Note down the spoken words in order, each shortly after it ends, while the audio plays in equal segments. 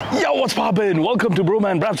Yo, what's poppin'? Welcome to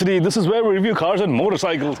Bhroman Braapsody. This is where we review cars and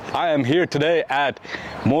motorcycles. I am here today at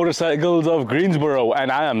Motorcycles of Greensboro,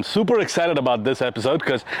 and I am super excited about this episode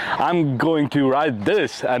because I'm going to ride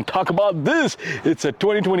this and talk about this. It's a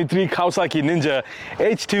 2023 Kawasaki Ninja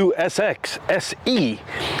H2 SX SE.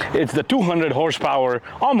 It's the 200 horsepower,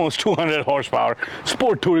 almost 200 horsepower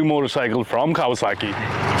sport touring motorcycle from Kawasaki.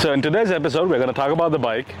 So in today's episode, we're going to talk about the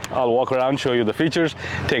bike. I'll walk around, show you the features,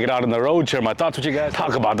 take it out on the road, share my thoughts with you guys,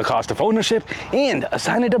 talk about the cost of ownership, and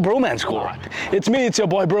assign it a Broman score. It's me, it's your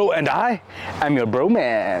boy Bro, and I am your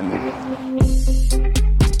Broman.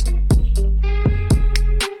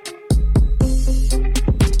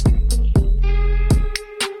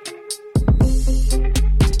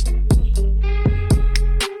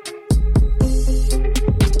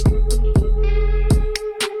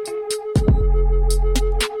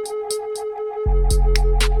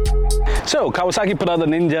 So Kawasaki put out the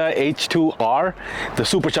Ninja H2R, the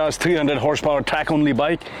supercharged 300 horsepower track-only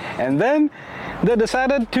bike, and then they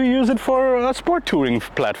decided to use it for a sport touring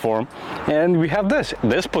platform. And we have this.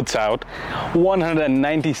 This puts out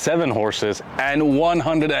 197 horses and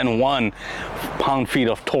 101 pound-feet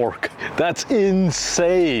of torque. That's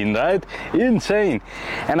insane, right? Insane.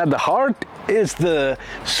 And at the heart is the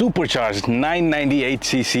supercharged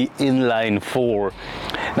 998cc inline 4.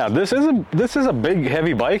 Now this is a big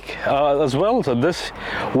heavy bike as well, so this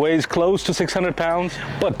weighs close to 600 pounds,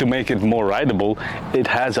 but to make it more rideable, it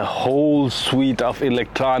has a whole suite of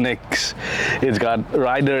electronics. It's got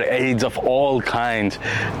rider aids of all kinds: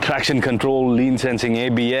 traction control, lean sensing,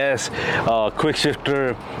 ABS, quick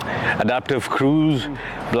shifter, adaptive cruise,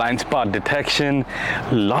 blind spot detection,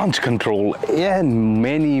 launch control, and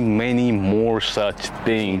many more such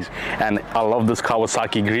things. And I love this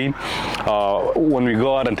Kawasaki green. When we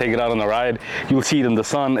go out and take it out on the ride, you'll see it in the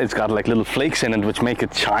sun. It's got like little flakes in it which make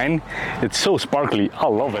it shine. It's so sparkly. I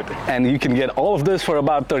love it. And you can get all of this for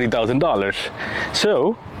about $30,000.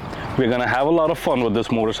 So we're gonna have a lot of fun with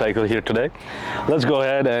this motorcycle here today. Let's go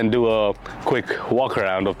ahead and do a quick walk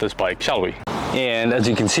around of this bike, shall we? And as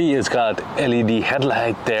you can see, it's got LED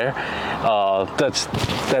headlight there.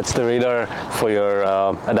 That's the radar for your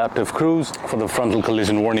adaptive cruise, for the frontal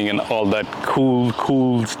collision warning and all that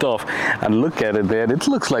cool stuff. And look at it there, it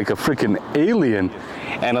looks like a freaking alien.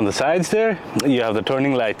 And on the sides there, you have the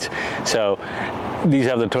turning lights. So these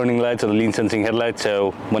have the turning lights or the lean sensing headlights,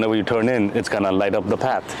 so whenever you turn in, it's gonna light up the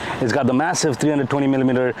path. It's got the massive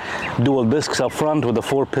 320mm dual discs up front with the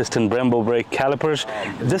 4-piston Brembo brake calipers.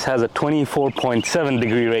 This has a 24.7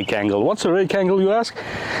 degree rake angle. What's a rake angle, you ask?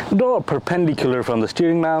 Draw perpendicular from the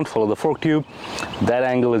steering mount, follow the fork tube. That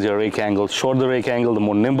angle is your rake angle. Shorter the rake angle, the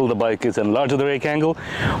more nimble the bike is, and larger the rake angle,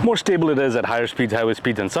 more stable it is at higher speeds, highway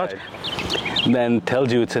speeds and such. Then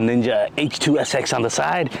tells you it's a Ninja H2 SX on the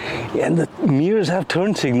side, and the mirrors have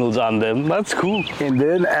turn signals on them. That's cool. And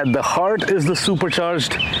then at the heart is the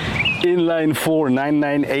supercharged inline 4,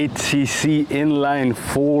 998cc inline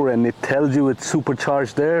 4, and it tells you it's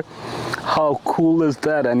supercharged there. How cool is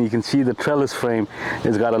that? And you can see the trellis frame.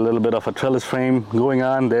 It's got a little bit of a trellis frame going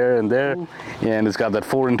on there and there, and it's got that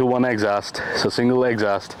 4-into-1 exhaust, so single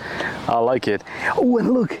exhaust. I like it. Oh,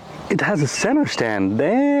 and look, it has a center stand,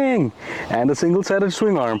 dang, and a single-sided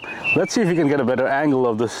swing arm. Let's see if you can get a better angle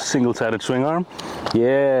of the single-sided swing arm.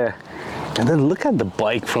 Yeah, and then look at the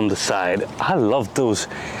bike from the side. I love those.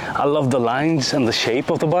 I love the lines and the shape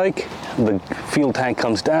of the bike. The fuel tank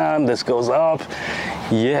comes down, this goes up.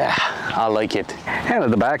 Yeah, I like it. And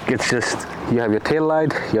at the back, it's just, you have your tail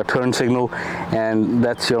light, your turn signal, and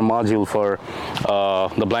that's your module for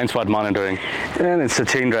the blind spot monitoring. And it's a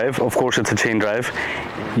chain drive. Of course, it's a chain drive.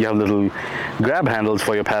 You have little grab handles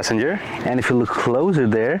for your passenger. And if you look closer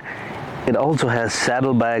there, it also has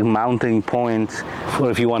saddlebag mounting points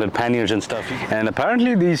for if you wanted panniers and stuff. And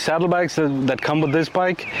apparently these saddlebags that come with this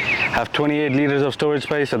bike have 28 liters of storage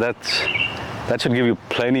space, so that should give you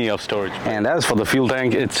plenty of storage. And as for the fuel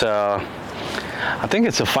tank, it's I think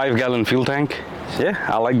it's a 5-gallon fuel tank. Yeah,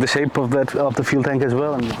 I like the shape of the fuel tank as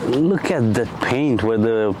well. And look at that paint where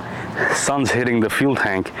the sun's hitting the fuel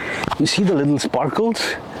tank. You see the little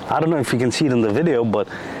sparkles? I don't know if you can see it in the video, but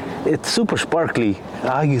it's super sparkly.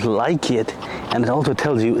 I like it. And it also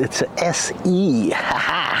tells you it's a SE.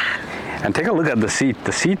 And take a look at the seat.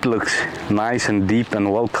 The seat looks nice and deep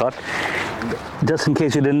and well cut. Just in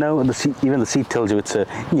case you didn't know, even the seat tells you it's a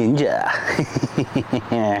Ninja.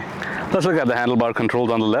 Let's look at the handlebar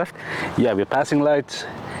controls on the left. You have your passing lights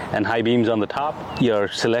and high beams on the top. Your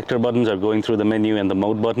selector buttons are going through the menu, and the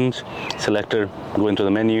mode buttons. Selector going to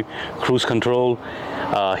the menu. Cruise control,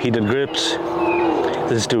 heated grips.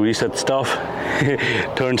 This is to reset stuff.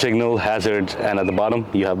 turn signal, hazards, and at the bottom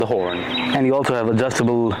you have the horn. And you also have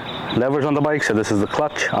adjustable levers on the bike. So this is the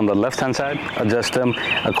clutch on the left hand side. Adjust them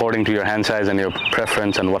according to your hand size and your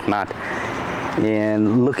preference and whatnot.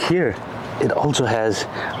 And look here, it also has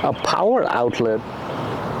a power outlet.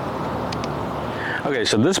 Okay,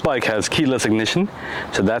 so this bike has keyless ignition.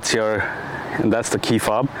 So that's the key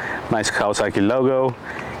fob. Nice Kawasaki logo.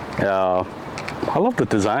 I love the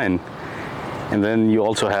design. And then you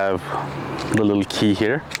also have the little key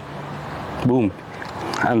here. Boom.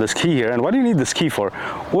 And this key here. And what do you need this key for?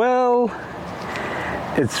 Well,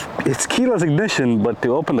 it's keyless ignition, but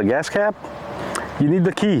to open the gas cap, you need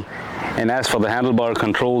the key. And as for the handlebar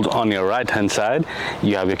controls on your right hand side,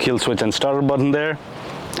 you have your kill switch and starter button there,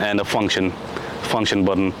 and a function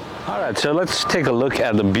button. Alright, so let's take a look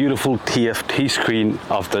at the beautiful TFT screen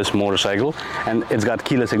of this motorcycle. And it's got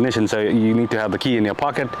keyless ignition, so you need to have the key in your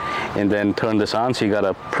pocket and then turn this on. So you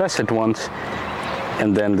gotta press it once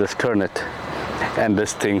and then just turn it. And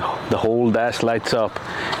this thing, the whole dash lights up.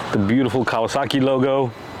 The beautiful Kawasaki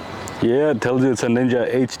logo. Yeah, it tells you it's a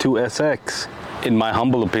Ninja H2SX. In my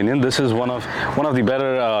humble opinion, this is one of the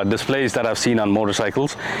better displays that I've seen on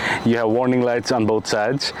motorcycles. You have warning lights on both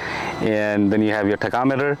sides, and then you have your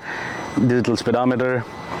tachometer, digital speedometer.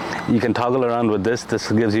 You can toggle around with this. This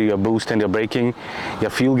gives you your boost and your braking, your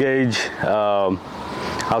fuel gauge,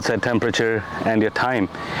 outside temperature, and your time.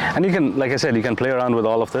 And you can, like I said, you can play around with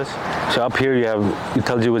all of this. So up here it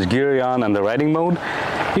tells you which gear you're on and the riding mode.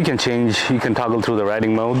 You can toggle through the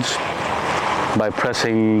riding modes by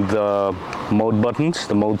pressing the mode buttons,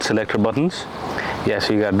 the mode selector buttons. Yeah,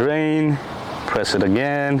 so you got rain, press it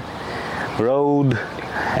again, road,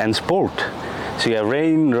 and sport. So you have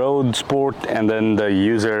rain, road, sport, and then the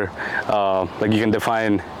user, like you can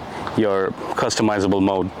define your customizable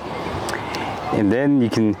mode. And then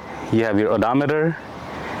you have your odometer.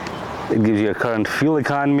 It gives you your current fuel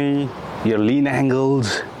economy, your lean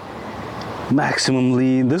angles, maximum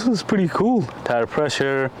lean. This is pretty cool. Tire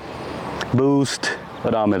pressure, boost,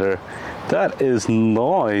 odometer. That is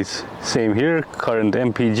nice. Same here, current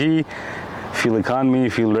MPG, fuel economy,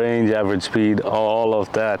 fuel range, average speed, all of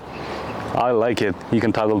that. I like it. You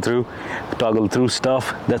can toggle through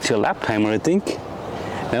stuff. That's your lap timer, I think.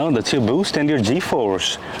 No, that's your boost and your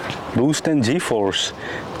G-force. Boost and G-force.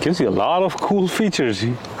 Gives you a lot of cool features,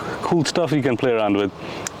 cool stuff you can play around with.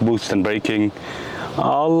 Boost and braking.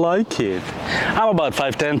 I like it. I'm about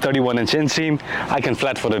 5'10", 31-inch inseam. I can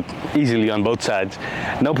flat-foot it easily on both sides.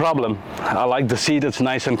 No problem. I like the seat. It's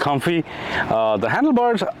nice and comfy. The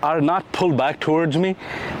handlebars are not pulled back towards me.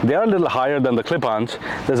 They are a little higher than the clip-ons.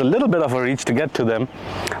 There's a little bit of a reach to get to them,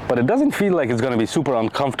 but it doesn't feel like it's going to be super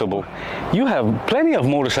uncomfortable. You have plenty of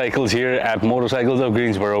motorcycles here at Motorcycles of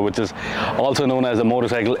Greensboro, which is also known as a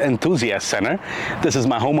Motorcycle Enthusiast Center. This is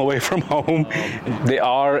my home away from home. They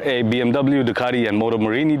are a BMW, Ducati, and Moto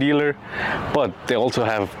Morini dealer, but they also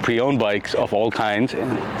have pre-owned bikes of all kinds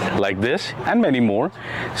like this and many more.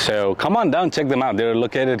 So come on down, check them out. They're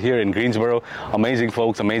located here in Greensboro. Amazing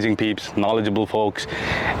folks, amazing peeps, knowledgeable folks,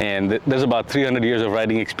 and there's about 300 years of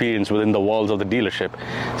riding experience within the walls of the dealership.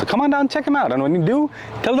 So come on down, check them out, and when you do,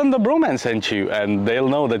 tell them the Bhroman sent you, and they'll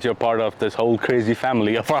know that you're part of this whole crazy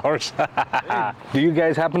family of ours. Do you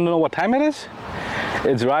guys happen to know what time it is?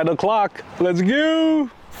 It's ride o'clock. Let's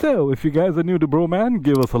go! So, if you guys are new to Bhroman,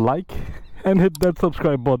 give us a like and hit that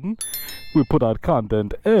subscribe button. We put out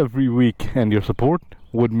content every week and your support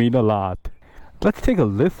would mean a lot. Let's take a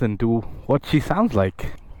listen to what she sounds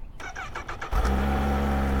like.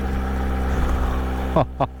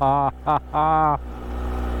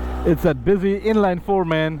 It's that busy inline 4,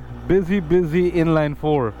 man. Busy inline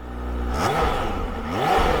 4.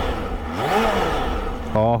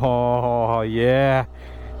 Oh yeah,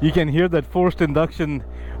 you can hear that forced induction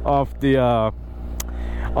of the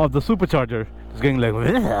supercharger. It's going like.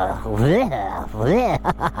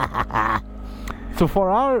 So for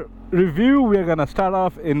our review, we're gonna start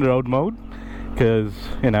off in road mode, because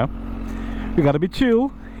you know we gotta be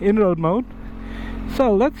chill in road mode.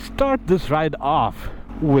 So let's start this ride off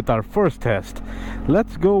with our first test.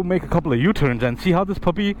 Let's go make a couple of U-turns and see how this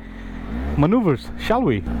puppy maneuvers, shall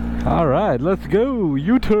we? Alright, let's go.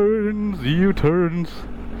 U-turns.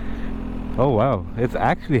 Oh wow, it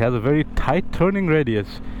actually has a very tight turning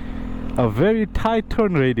radius. A very tight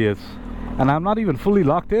turn radius. And I'm not even fully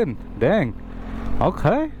locked in. Dang.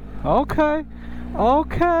 Okay. I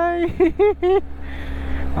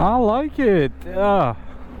like it.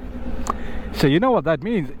 So you know what that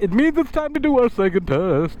means? It means it's time to do our second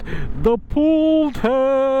test. The pull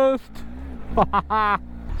test.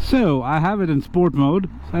 So I have it in sport mode,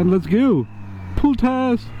 and let's go. Pull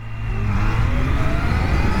test.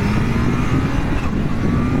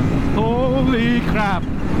 Holy crap!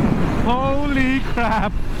 Holy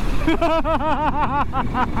crap!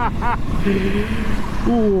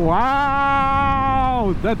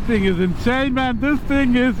 Wow! That thing is insane, man! This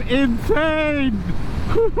thing is insane!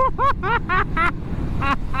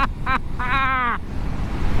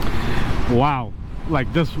 Wow!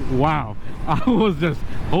 Like just wow! I was just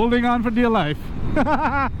holding on for dear life.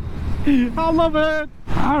 I love it!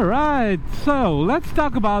 Alright, so let's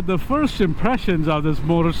talk about the first impressions of this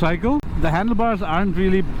motorcycle. The handlebars aren't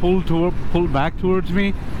really pulled back towards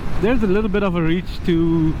me. There's a little bit of a reach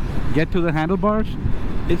to get to the handlebars.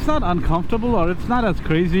 It's not uncomfortable, or it's not as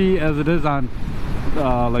crazy as it is on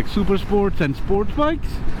like super sports and sports bikes,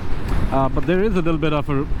 but there is a little bit of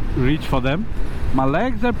a reach for them. My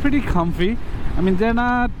legs are pretty comfy. I mean, they're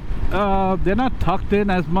not tucked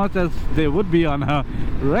in as much as they would be on a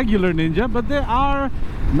regular Ninja, but they are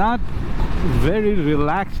not very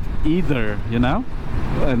relaxed either, you know.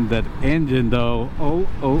 And that engine though,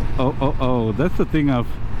 oh, that's the thing of,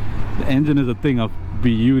 the engine is a thing of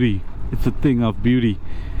beauty. It's a thing of beauty.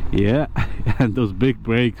 Yeah. And those big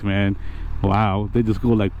brakes, man, wow, they just go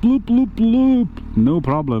like bloop bloop bloop, no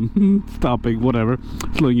problem. Stopping, whatever,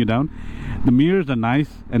 slowing you down. The mirrors are nice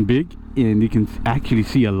and big, and you can actually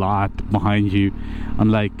see a lot behind you,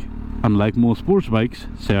 unlike most sports bikes.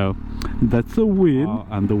 So that's a win.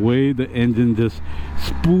 And the way the engine just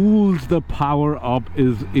spools the power up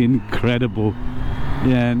is incredible.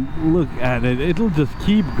 And look at it, it'll just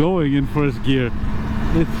keep going in first gear.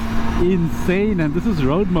 It's insane. And this is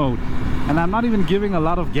road mode, and I'm not even giving a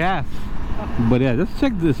lot of gas. But yeah, just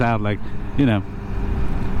check this out. Like, you know,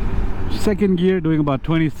 second gear doing about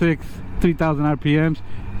 26, 3000 RPMs.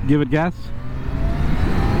 Give it gas.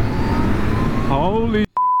 Holy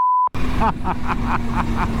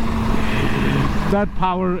that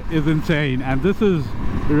power is insane. And this is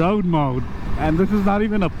road mode, and this is not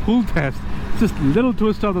even a pull test. It's just a little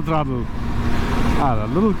twist of the throttle. A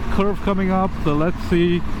little curve coming up, so let's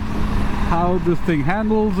see how this thing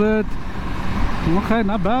handles it. Okay,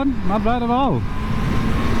 not bad at all.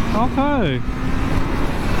 Okay.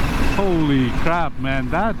 Holy crap, man,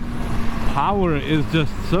 that power is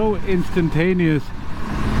just so instantaneous.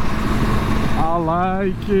 I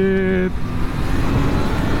like it.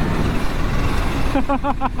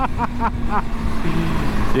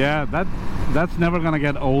 Yeah, that's never gonna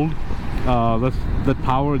get old. The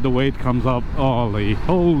power, the way it comes up, holy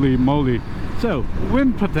moly. So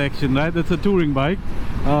wind protection, right? It's a touring bike.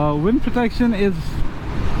 Wind protection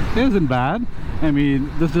isn't bad. I mean,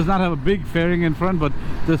 this does not have a big fairing in front, but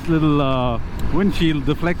this little windshield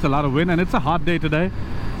deflects a lot of wind, and it's a hot day today.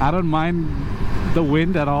 I don't mind the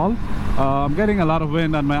wind at all. I'm getting a lot of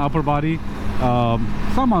wind on my upper body,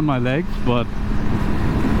 some on my legs, but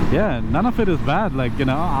yeah, none of it is bad. Like, you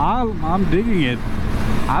know, I'm digging it.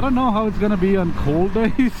 I don't know how it's gonna be on cold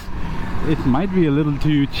days. It might be a little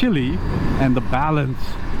too chilly. And the balance,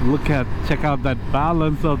 check out that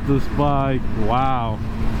balance of this bike. Wow,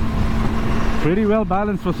 pretty well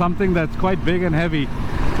balanced for something that's quite big and heavy.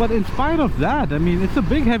 But in spite of that, I mean, it's a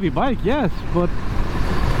big heavy bike, yes, but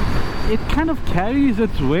it kind of carries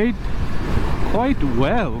its weight quite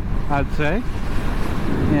well, I'd say.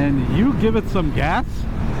 And you give it some gas,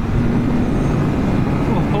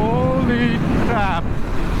 holy crap.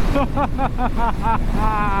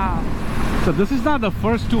 So this is not the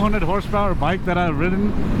first 200 horsepower bike that I've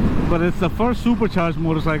ridden, but it's the first supercharged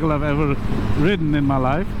motorcycle I've ever ridden in my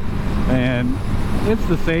life. And it's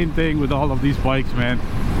the same thing with all of these bikes, man.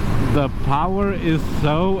 The power is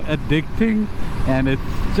so addicting, and it's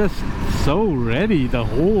just so ready the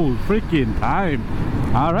whole freaking time.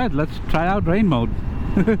 All right, let's try out rain mode.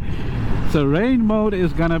 So rain mode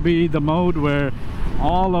is gonna be the mode where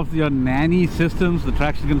all of your nanny systems, the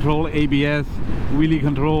traction control, ABS, wheelie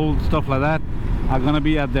control, stuff like that, are gonna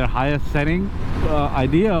be at their highest setting.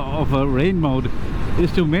 Idea of a rain mode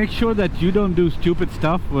is to make sure that you don't do stupid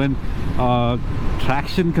stuff when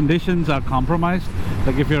traction conditions are compromised.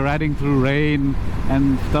 Like if you're riding through rain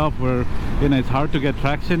and stuff where, you know, it's hard to get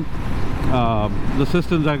traction, the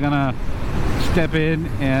systems are gonna step in,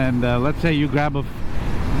 and let's say you grab a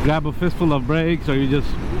fistful of brakes, or you just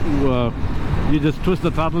twist the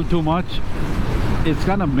throttle too much. It's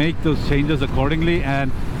gonna make those changes accordingly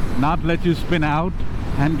and not let you spin out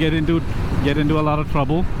and get into a lot of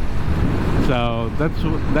trouble. So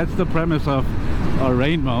that's the premise of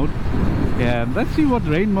rain mode. And let's see what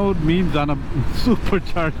rain mode means on a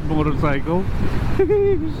supercharged motorcycle.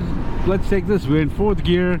 Let's take this. We're in fourth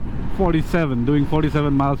gear, 47, doing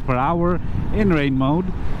 47 miles per hour in rain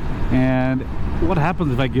mode. And what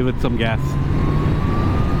happens if I give it some gas?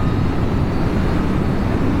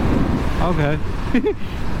 Okay.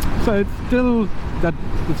 So it's still that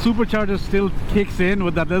the Supercharger still kicks in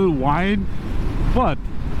with that little whine, but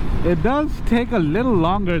it does take a little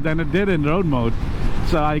longer than it did in road mode.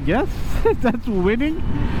 So I guess that's winning.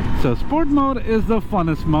 So sport mode is the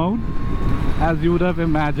funnest mode, as you would have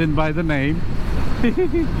imagined by the name.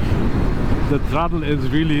 The throttle is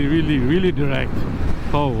really direct.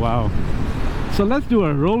 Oh wow. So let's do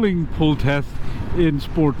a rolling pull test in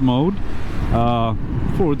sport mode.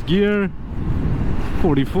 Fourth gear,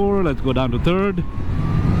 44, let's go down to third.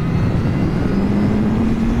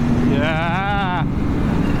 Yeah.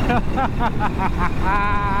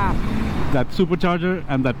 That supercharger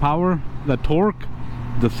and that power, that torque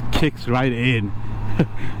just kicks right in.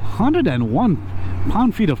 101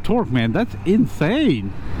 pound-feet of torque, man, that's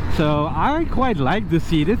insane. So I quite like this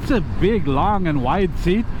seat. It's a big, long and wide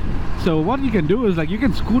seat, so what you can do is like you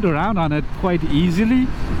can scoot around on it quite easily,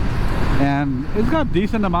 and it's got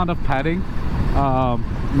decent amount of padding,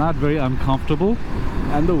 not very uncomfortable,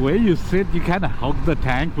 and the way you sit, you kind of hug the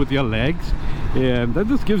tank with your legs, and that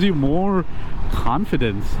just gives you more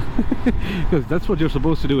confidence because that's what you're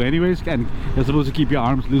supposed to do anyways, and you're supposed to keep your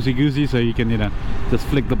arms loosey-goosey so you can, you know, just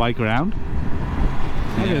flick the bike around.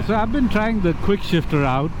 Yeah. Okay, so I've been trying the quick shifter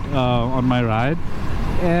out on my ride,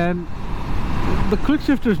 and the quick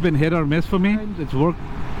shifter's been hit or miss for me. It's worked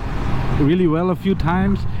really well a few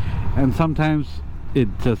times, and sometimes it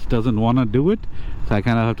just doesn't want to do it, so I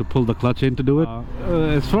kind of have to pull the clutch in to do it.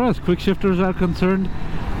 As far as quick shifters are concerned,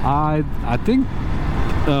 I think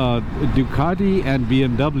Ducati and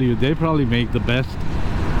BMW, they probably make the best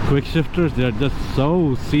quick shifters. They're just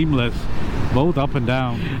so seamless, both up and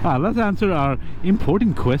down. Let's answer our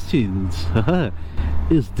important questions.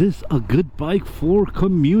 Is this a good bike for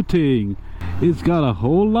commuting? It's got a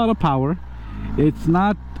whole lot of power. It's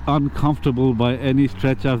not uncomfortable by any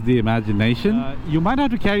stretch of the imagination. You might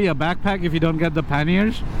have to carry a backpack if you don't get the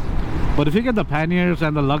panniers, but if you get the panniers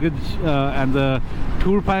and the luggage and the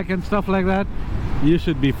tour pack and stuff like that, you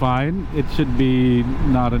should be fine. It should be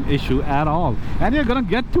not an issue at all, and you're gonna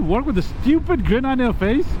get to work with a stupid grin on your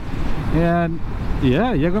face, and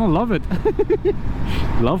yeah, you're gonna love it.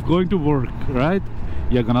 Love going to work, right?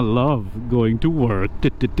 You're gonna love going to work.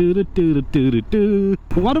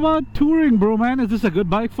 What about touring, bro, man? Is this a good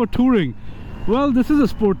bike for touring? Well, this is a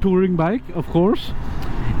sport touring bike, of course,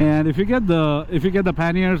 and if you get the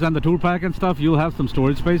panniers and the tour pack and stuff, you'll have some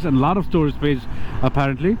storage space, and a lot of storage space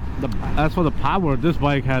apparently. As for the power, this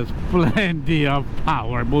bike has plenty of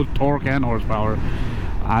power, both torque and horsepower.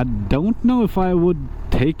 I don't know if I would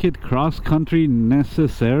take it cross country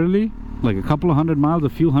necessarily, like a couple of hundred miles, a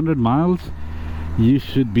few hundred miles. You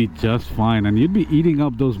should be just fine, and you'd be eating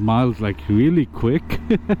up those miles like really quick.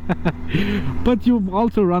 But you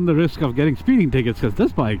also run the risk of getting speeding tickets, because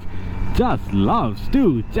this bike just loves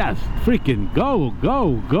to just freaking go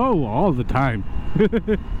all the time.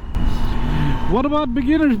 What about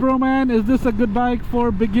beginners, bro, man? Is this a good bike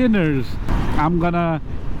for beginners? I'm gonna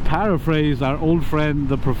paraphrase our old friend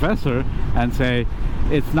the professor and say,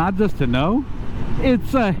 it's not just a no,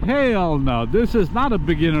 it's a hell no. This is not a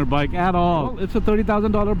beginner bike at all. Well, it's a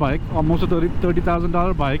 $30,000 bike, almost a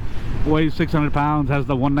 $30,000 bike, weighs 600 pounds, has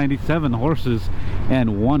the 197 horses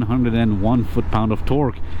and 101 foot-pound of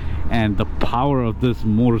torque, and the power of this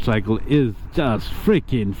motorcycle is just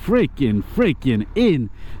freaking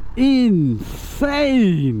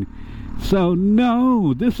insane. So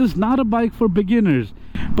no, this is not a bike for beginners.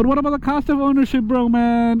 But what about the cost of ownership, bro,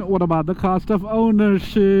 man? What about the cost of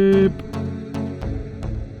ownership?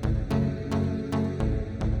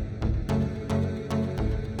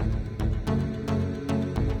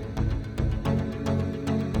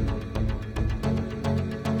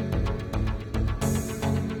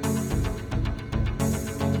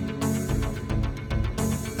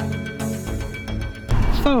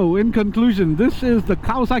 So in conclusion, this is the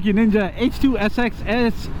Kawasaki Ninja H2 SX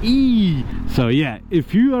SE. So yeah,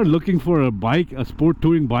 if you are looking for a bike, a sport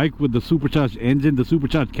touring bike with the supercharged engine, the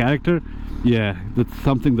supercharged character, yeah, that's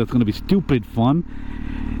something that's going to be stupid fun.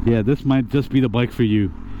 Yeah, this might just be the bike for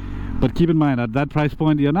you. But keep in mind, at that price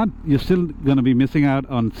point, you're still going to be missing out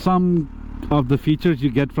on some of the features you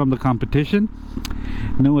get from the competition.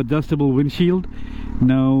 No adjustable windshield,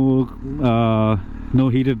 no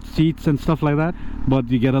heated seats and stuff like that, but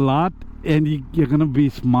you get a lot, and you're gonna be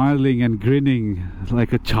smiling and grinning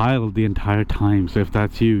like a child the entire time. So if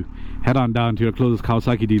that's you, head on down to your closest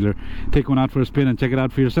Kawasaki dealer, take one out for a spin and check it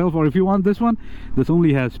out for yourself. Or if you want this one, this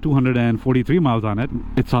only has 243 miles on it.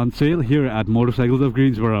 It's on sale here at Motorcycles of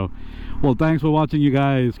Greensboro. Well, thanks for watching, you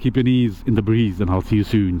guys. Keep your knees in the breeze, and I'll see you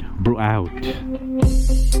soon. Bro out.